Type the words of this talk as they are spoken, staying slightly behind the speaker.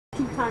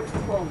2 times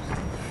closed.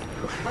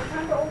 What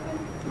time to open?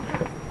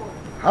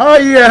 Hi,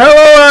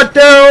 hello out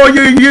there, all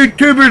you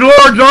YouTubers,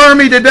 Lord's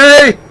Army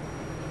today.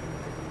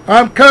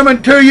 I'm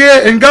coming to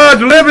you in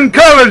God's living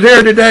colors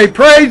here today.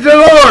 Praise the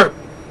Lord.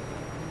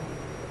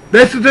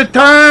 This is the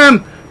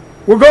time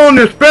we're going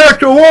to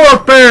spiritual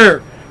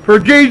warfare for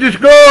Jesus'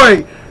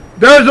 glory.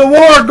 There's a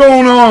war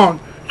going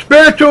on.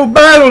 Spiritual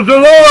battles, the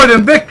Lord,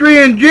 and victory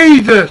in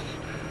Jesus.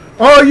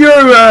 All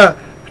your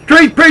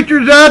street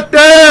preachers out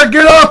there,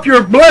 get off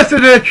your blessed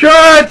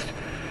assurance,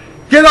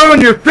 get on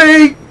your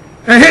feet,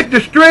 and hit the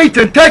streets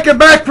and take it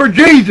back for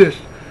Jesus.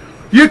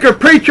 You can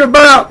preach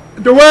about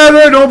the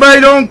weather,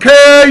 nobody don't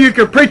care. You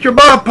can preach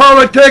about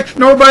politics,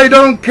 nobody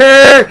don't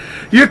care.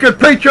 You can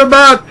preach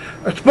about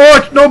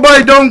sports,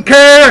 nobody don't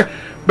care.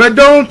 But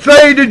don't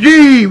say the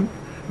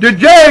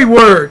J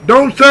word.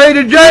 Don't say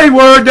the J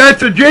word,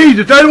 that's a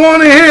Jesus. They don't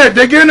want to hear it.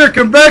 They're getting their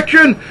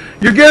conviction,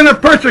 you're getting a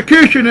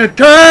persecution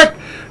attack.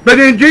 But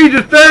in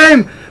Jesus'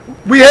 name,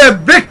 we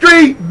have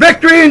victory,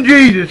 victory in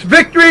Jesus,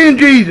 victory in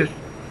Jesus.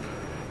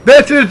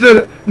 This is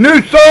the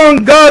new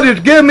song God has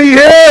given me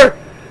here.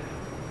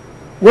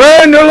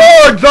 We're in the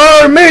Lord's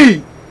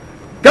army.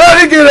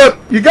 Gotta get up.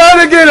 You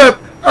gotta get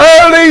up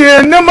early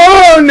in the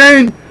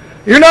morning.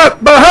 You're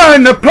not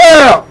behind the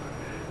plow.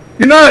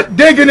 You're not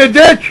digging a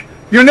ditch.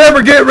 You'll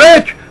never get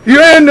rich.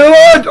 You're in the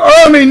Lord's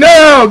army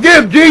now.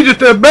 Give Jesus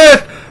the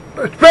best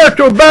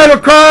spiritual battle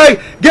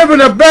cry. Give him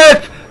the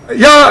best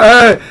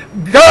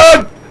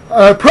God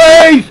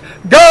praise.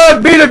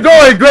 God be the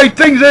glory. Great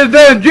things is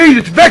there in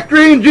Jesus.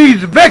 Victory in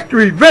Jesus.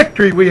 Victory,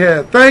 victory we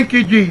have. Thank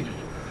you, Jesus.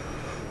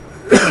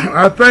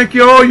 I thank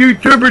you all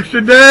YouTubers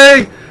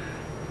today.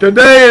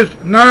 Today is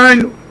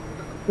 9/11,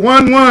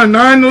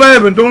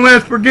 9/11. Don't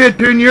let's forget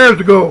 10 years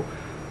ago.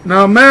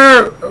 Now,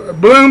 Mayor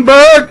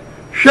Bloomberg,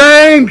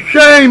 shame,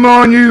 shame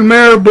on you,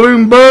 Mayor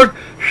Bloomberg.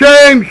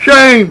 Shame,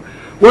 shame.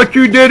 What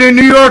you did in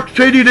New York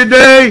City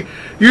today,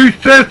 you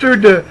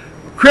censored the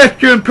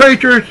Christian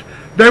preachers.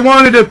 They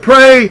wanted to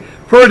pray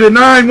for the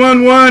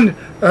 9/11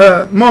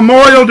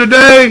 memorial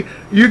today.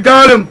 You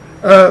got them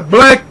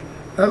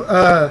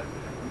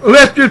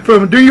lifted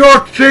from New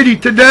York City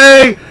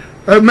today.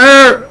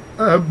 Mayor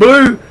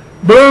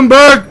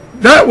Bloomberg,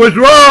 that was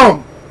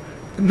wrong.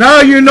 Now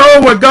you know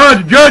what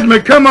God's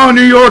judgment come on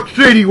New York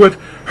City with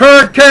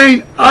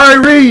Hurricane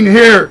Irene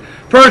here.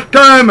 First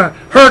time a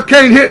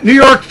hurricane hit New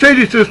York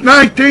City since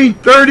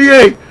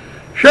 1938.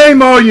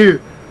 Shame on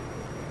you,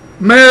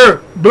 Mayor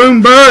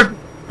Bloomberg.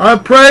 I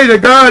pray to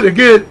God to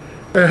get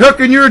a hook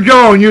in your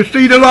jaw and you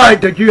see the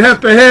light that you have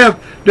to have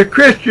the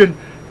Christian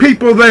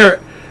people there.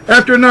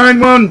 After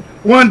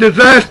 9/11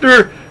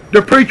 disaster,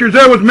 the preachers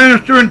there was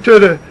ministering to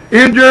the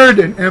injured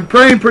and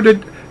praying for the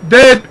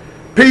dead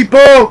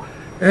people,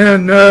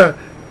 and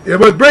it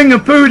was bringing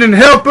food and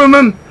helping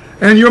them.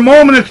 And your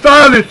moment of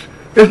silence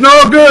is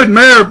no good,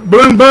 Mayor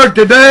Bloomberg.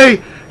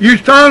 Today, you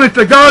silenced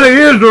the God of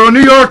Israel in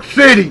New York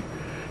City.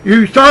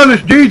 You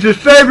silenced Jesus,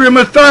 Savior, and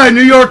Messiah in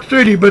New York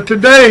City. But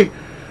today,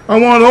 I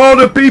want all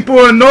the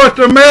people in North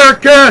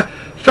America,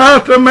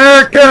 South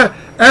America,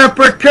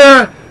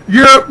 Africa,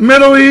 Europe,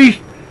 Middle East,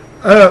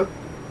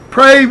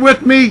 pray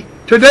with me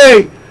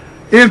today.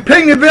 In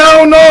Pinckneyville,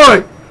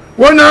 Illinois,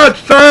 we're not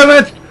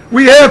silenced.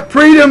 We have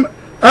freedom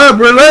of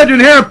religion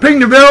here in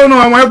Pinckneyville,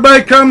 Illinois. I want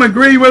everybody come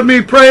agree with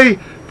me, pray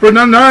for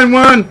the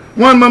 9/11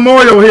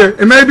 memorial here.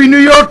 It may be New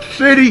York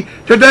City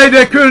today,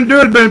 they couldn't do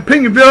it, but in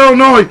Pinckneyville,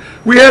 Illinois,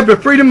 we have the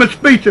freedom of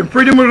speech and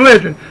freedom of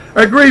religion.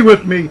 Agree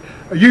with me,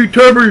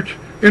 YouTubers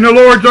in the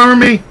Lord's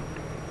army.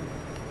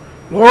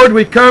 Lord,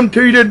 we come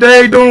to you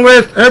today. Don't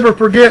let us ever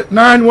forget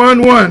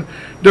 9/11,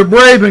 the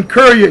brave and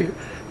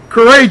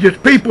courageous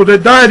people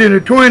that died in the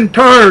Twin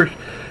Towers,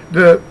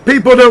 the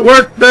people that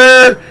worked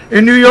there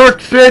in New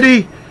York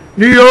City,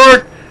 New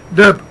York,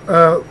 the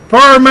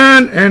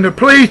firemen and the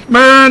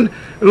policemen.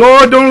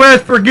 Lord, don't let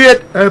us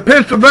forget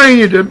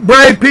Pennsylvania, the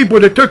brave people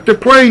that took the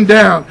plane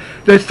down.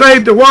 They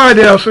saved the White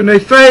House and they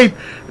saved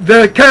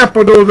the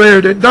Capitol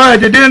there that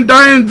died. They didn't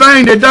die in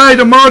vain. They died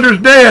a martyr's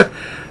death.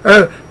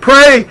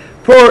 Pray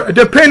for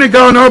the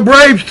Pentagon, our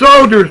brave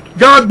soldiers.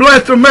 God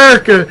bless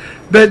America,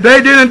 that they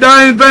didn't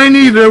die in vain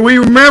either. We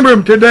remember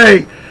them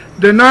today.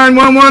 The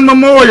 9/11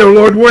 memorial,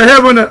 Lord, we're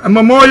having a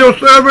memorial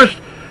service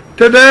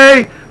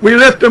today. We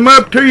lift them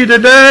up to you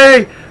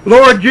today,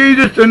 Lord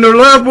Jesus, and their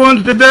loved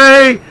ones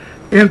today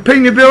in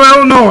Pinckneyville,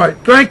 Illinois.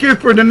 Thank you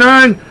for the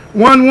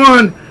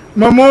 9/11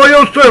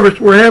 memorial service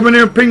we're having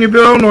here in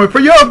Pinckneyville, Illinois. For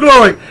your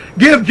glory,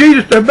 give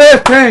Jesus the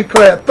best hand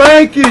clap.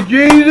 Thank you,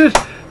 Jesus.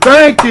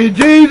 Thank you,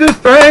 Jesus.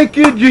 Thank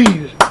you,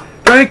 Jesus.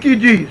 Thank you,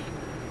 Jesus.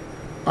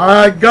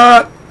 I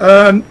got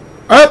an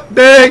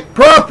update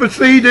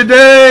prophecy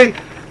today.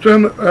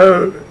 Some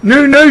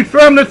new news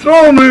from the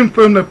throne room,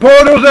 from the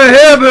portals of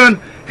heaven.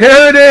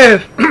 Here it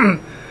is.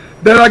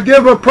 That I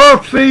give a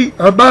prophecy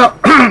about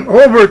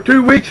over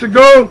 2 weeks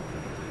ago,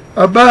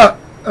 about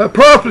a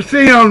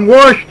prophecy on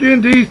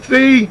Washington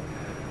D.C.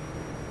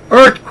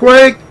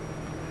 earthquake,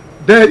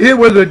 that it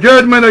was a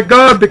judgment of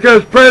God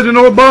because President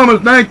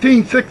Obama's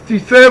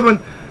 1967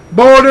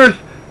 borders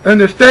and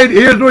the state of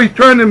Israel, he's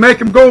trying to make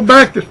them go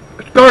back to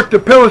start the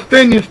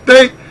Palestinian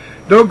State.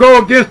 They'll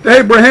go against the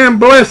Abraham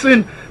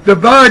blessing,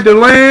 divide the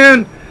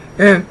land,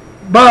 and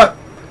about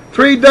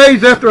 3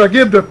 days after I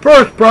give the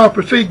first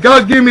prophecy,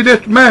 God gave me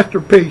this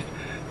masterpiece.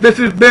 This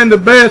has been the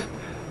best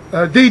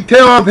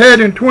detail I've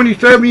had in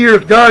 27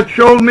 years. God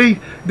showed me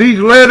these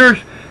letters,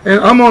 and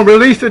I'm going to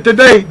release it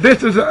today.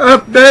 This is an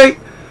update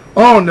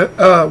on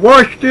the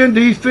Washington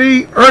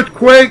D.C.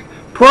 earthquake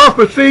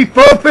prophecy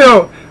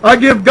fulfilled. I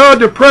give God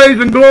the praise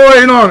and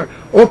glory and honor.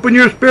 Open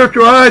your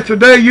spiritual eyes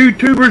today,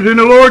 YouTubers in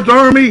the Lord's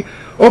army.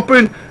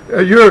 Open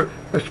your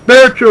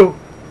spiritual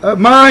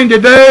mind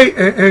today,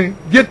 and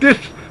get this.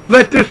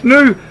 Let this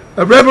new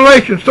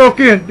revelation soak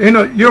in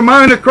your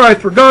mind of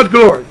Christ for God's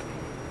glory.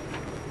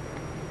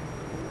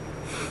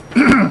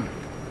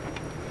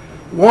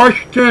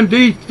 Washington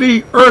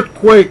D.C.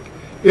 earthquake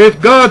is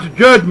God's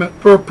judgment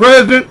for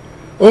President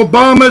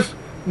Obama's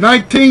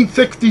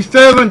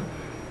 1967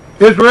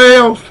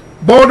 Israel's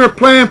border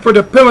plan for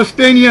the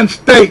Palestinian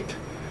State.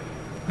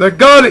 The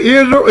God of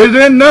Israel is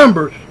in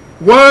numbers.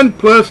 1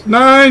 plus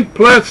 9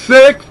 plus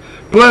 6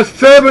 plus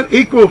 7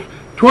 equals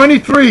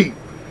 23.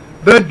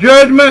 The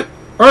judgment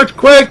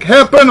earthquake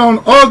happened on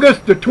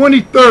August the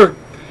 23rd.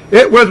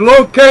 It was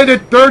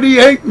located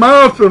 38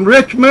 miles from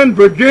Richmond,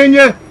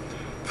 Virginia.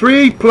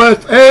 3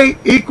 plus 8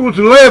 equals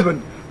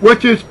 11,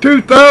 which is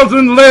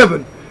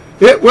 2011.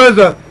 It was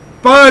a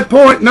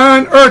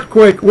 5.9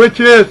 earthquake, which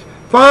is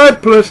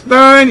 5 plus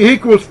 9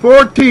 equals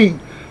 14,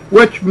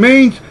 which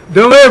means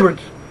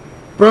deliverance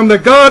from the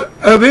God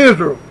of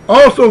Israel.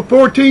 Also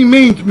 14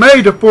 means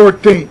May the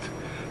 14th.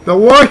 The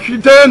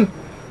Washington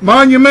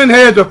Monument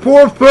has a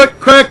 4-foot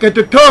crack at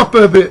the top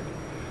of it.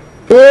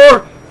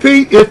 4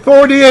 feet is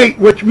 48,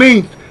 which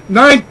means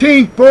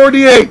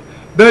 1948.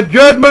 The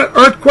judgment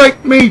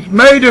earthquake means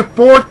May the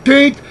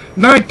 14th,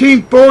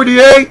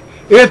 1948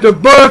 is the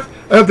birth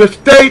of the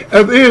state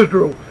of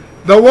Israel.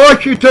 The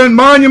Washington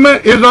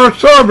Monument is our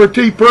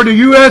sovereignty for the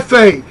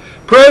USA.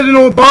 President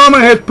Obama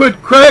has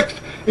put cracks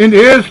in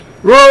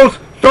Israel's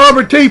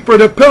sovereignty for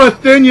the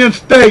Palestinian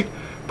State.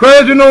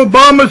 President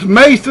Obama's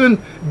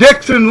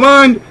Mason-Dixon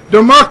line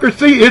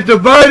democracy is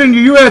dividing the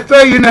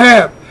USA in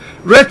half.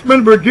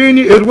 Richmond,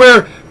 Virginia is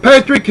where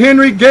Patrick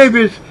Henry gave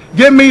his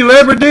 "Give Me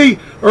Liberty"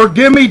 or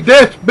 "Give Me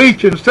Death"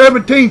 speech in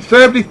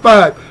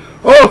 1775.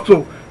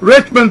 Also,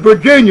 Richmond,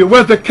 Virginia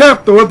was the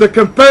capital of the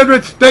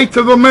Confederate States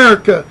of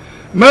America.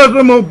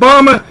 Muslim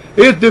Obama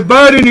is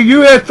dividing the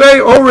USA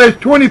over his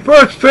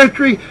 21st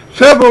century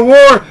Civil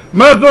War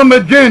Muslim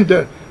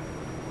agenda.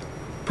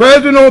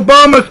 President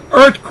Obama's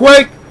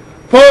earthquake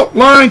fault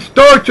line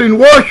starts in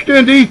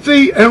Washington,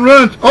 D.C. and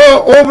runs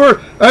all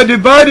over a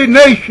divided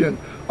nation.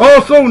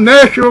 Also,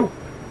 Natural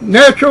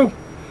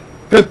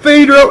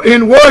Cathedral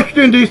in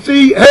Washington,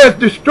 D.C. has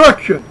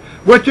destruction,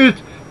 which is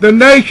the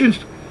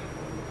nation's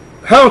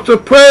house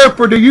of prayer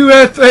for the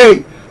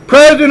USA.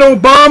 President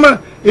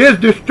Obama is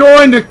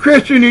destroying the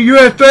Christian in the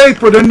USA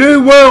for the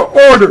New World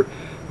Order.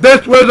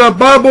 This was a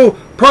Bible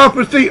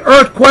prophecy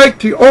earthquake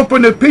to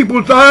open the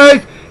people's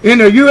eyes in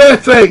the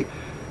USA.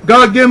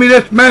 God give me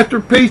this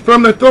masterpiece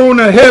from the throne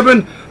of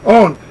heaven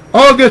on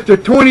August the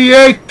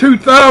 28th,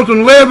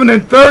 2011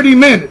 in 30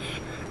 minutes.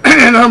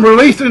 And I'm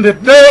releasing it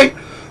today.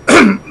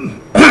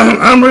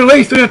 I'm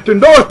releasing it to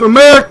North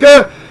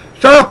America,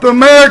 South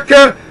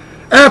America,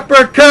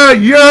 Africa,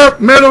 Europe,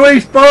 Middle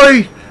East, Far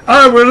East.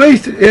 I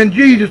release it in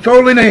Jesus'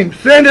 holy name.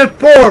 Send it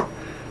forth.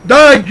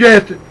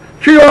 Digest it.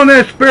 Chew on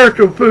that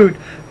spiritual food.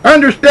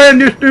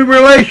 Understand this new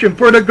relation,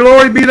 for the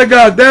glory be to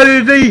God. That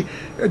is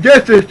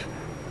just as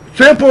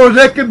simple as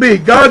it could be.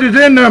 God is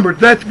in numbers.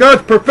 That's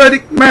God's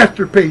prophetic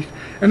masterpiece.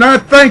 And I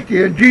thank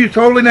you in Jesus'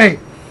 holy name.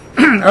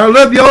 I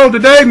love you all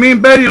today. Me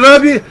and Betty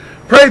love you.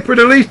 Pray for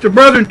the Least of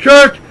Brethren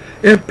Church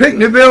in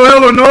Pinckneyville,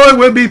 Illinois.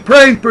 We'll be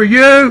praying for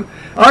you.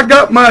 I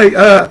got my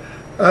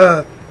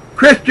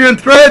Christian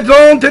threads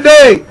on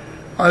today.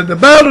 The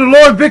battle of the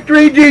Lord,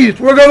 victory, Jesus.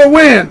 We're going to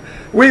win.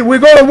 We're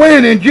going to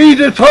win in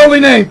Jesus' holy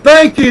name.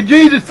 Thank you,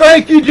 Jesus.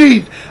 Thank you,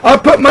 Jesus. I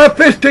put my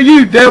fist to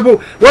you,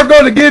 devil. We're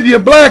going to give you a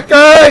black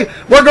eye.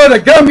 We're going to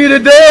gum you to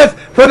death.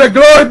 For the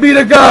glory be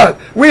to God.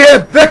 We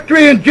have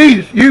victory in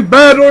Jesus. You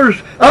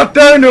battlers out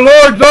there in the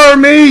Lord's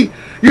army,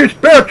 you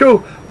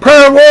spiritual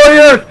prayer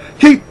warriors,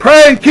 keep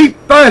praying, keep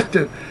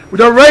fasting.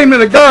 The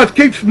raiment of God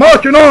keeps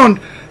marching on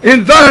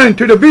in Zion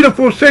to the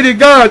beautiful city of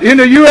God in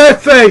the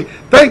USA.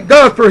 Thank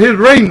God for his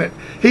raiment.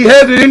 He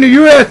has it in the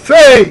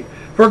USA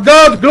for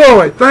God's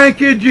glory. Thank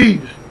you,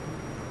 Jesus.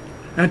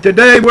 And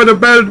today, what a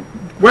better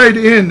way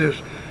to end this.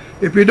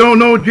 If you don't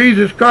know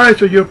Jesus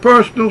Christ as your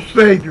personal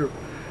Savior,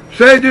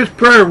 say this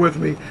prayer with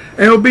me.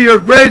 And it'll be your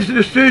greatest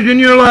decision in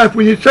your life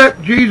when you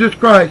accept Jesus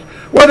Christ.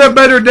 What a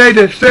better day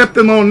to accept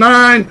him on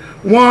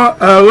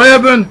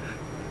 9/11.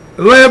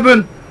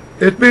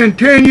 It's been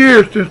 10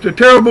 years since the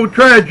terrible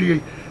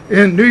tragedy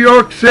in New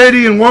York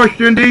City and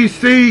Washington,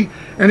 D.C.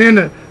 and in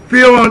the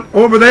field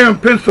over there in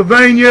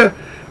Pennsylvania.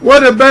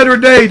 What a better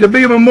day to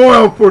be a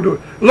memorial for the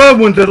loved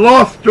ones that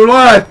lost their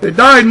life, that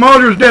died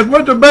martyrs' death.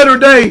 What's a better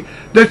day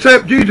to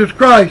accept Jesus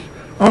Christ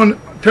on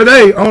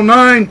today on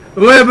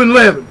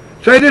 9/11/11?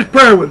 Say this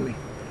prayer with me.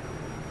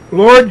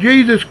 Lord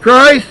Jesus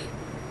Christ,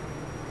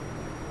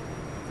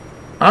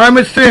 I'm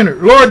a sinner.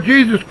 Lord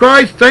Jesus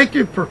Christ, thank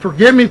you for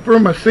forgiving me for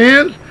my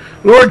sins.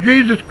 Lord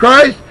Jesus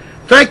Christ,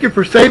 thank you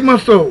for saving my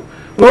soul.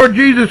 Lord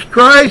Jesus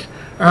Christ,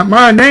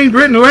 my name's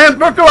written in the Lamb's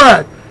Book of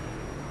Life.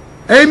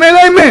 Amen,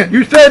 amen.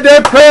 You said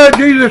that prayer,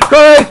 Jesus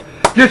Christ,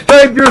 just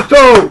saved your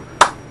soul.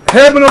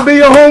 Heaven will be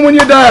your home when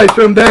you die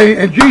someday,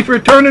 and Jesus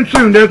returning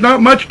soon. There's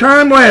not much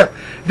time left.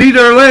 These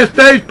are the last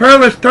days,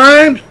 perilous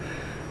times.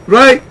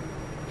 Right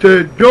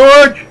to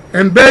George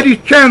and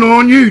Betty's channel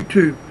on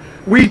YouTube.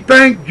 We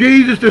thank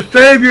Jesus, the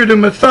Savior, the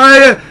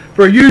Messiah,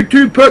 for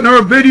YouTube putting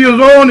our videos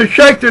on to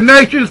shake the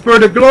nations for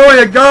the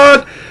glory of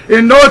God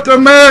in North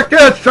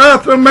America,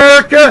 South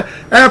America,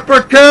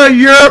 Africa,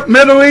 Europe,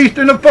 Middle East,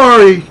 and the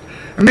Far East.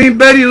 Me and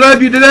Betty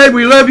love you today.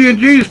 We love you in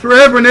Jesus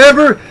forever and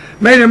ever.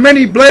 May the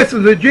many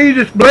blessings of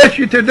Jesus bless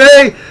you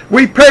today.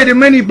 We pray the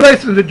many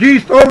blessings of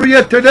Jesus over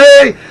you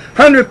today.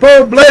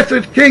 Hundredfold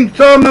blessings, King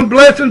Solomon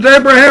blessings,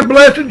 Abraham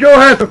blessings,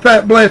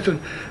 Jehoshaphat blessings.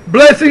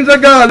 Blessings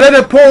of God, let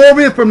it pour over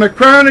you from the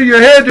crown of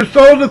your head to the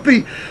soles of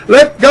feet.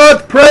 Let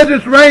God's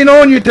presence reign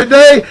on you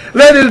today.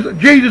 Let His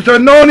Jesus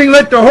anointing,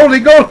 let the Holy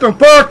Ghost and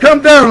fire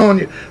come down on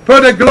you.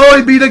 For the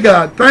glory be to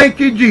God. Thank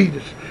you,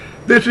 Jesus.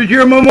 This is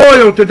your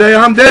memorial today.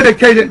 I'm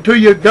dedicating to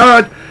you,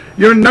 God.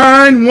 Your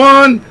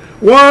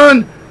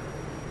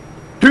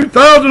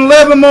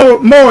 9/1/2011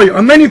 memorial.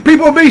 And many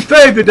people will be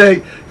saved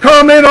today.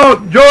 Comment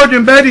on George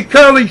and Betty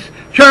Cully's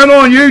channel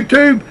on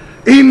YouTube.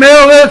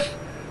 Email us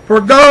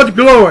for God's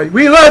glory.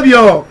 We love you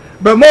all.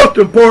 But most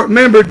important,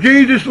 remember,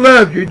 Jesus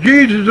loves you.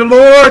 Jesus is the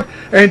Lord,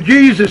 and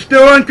Jesus is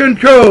still in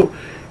control.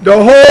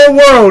 The whole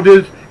world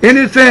is in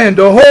His hand.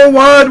 The whole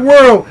wide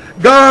world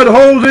God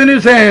holds in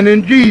His hand,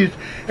 in Jesus.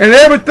 And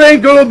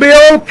everything's going to be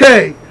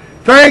okay.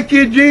 Thank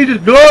you, Jesus.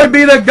 Glory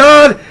be to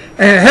God,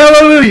 and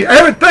hallelujah.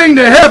 Everything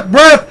that hath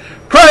breath,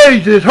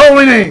 praise His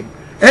holy name.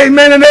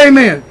 Amen and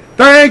amen.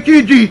 Thank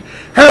you, Jesus.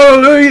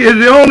 Hallelujah is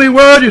the only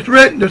word that's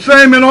written the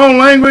same in all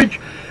language.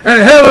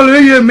 And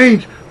hallelujah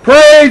means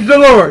praise the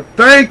Lord.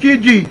 Thank you,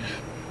 Jesus.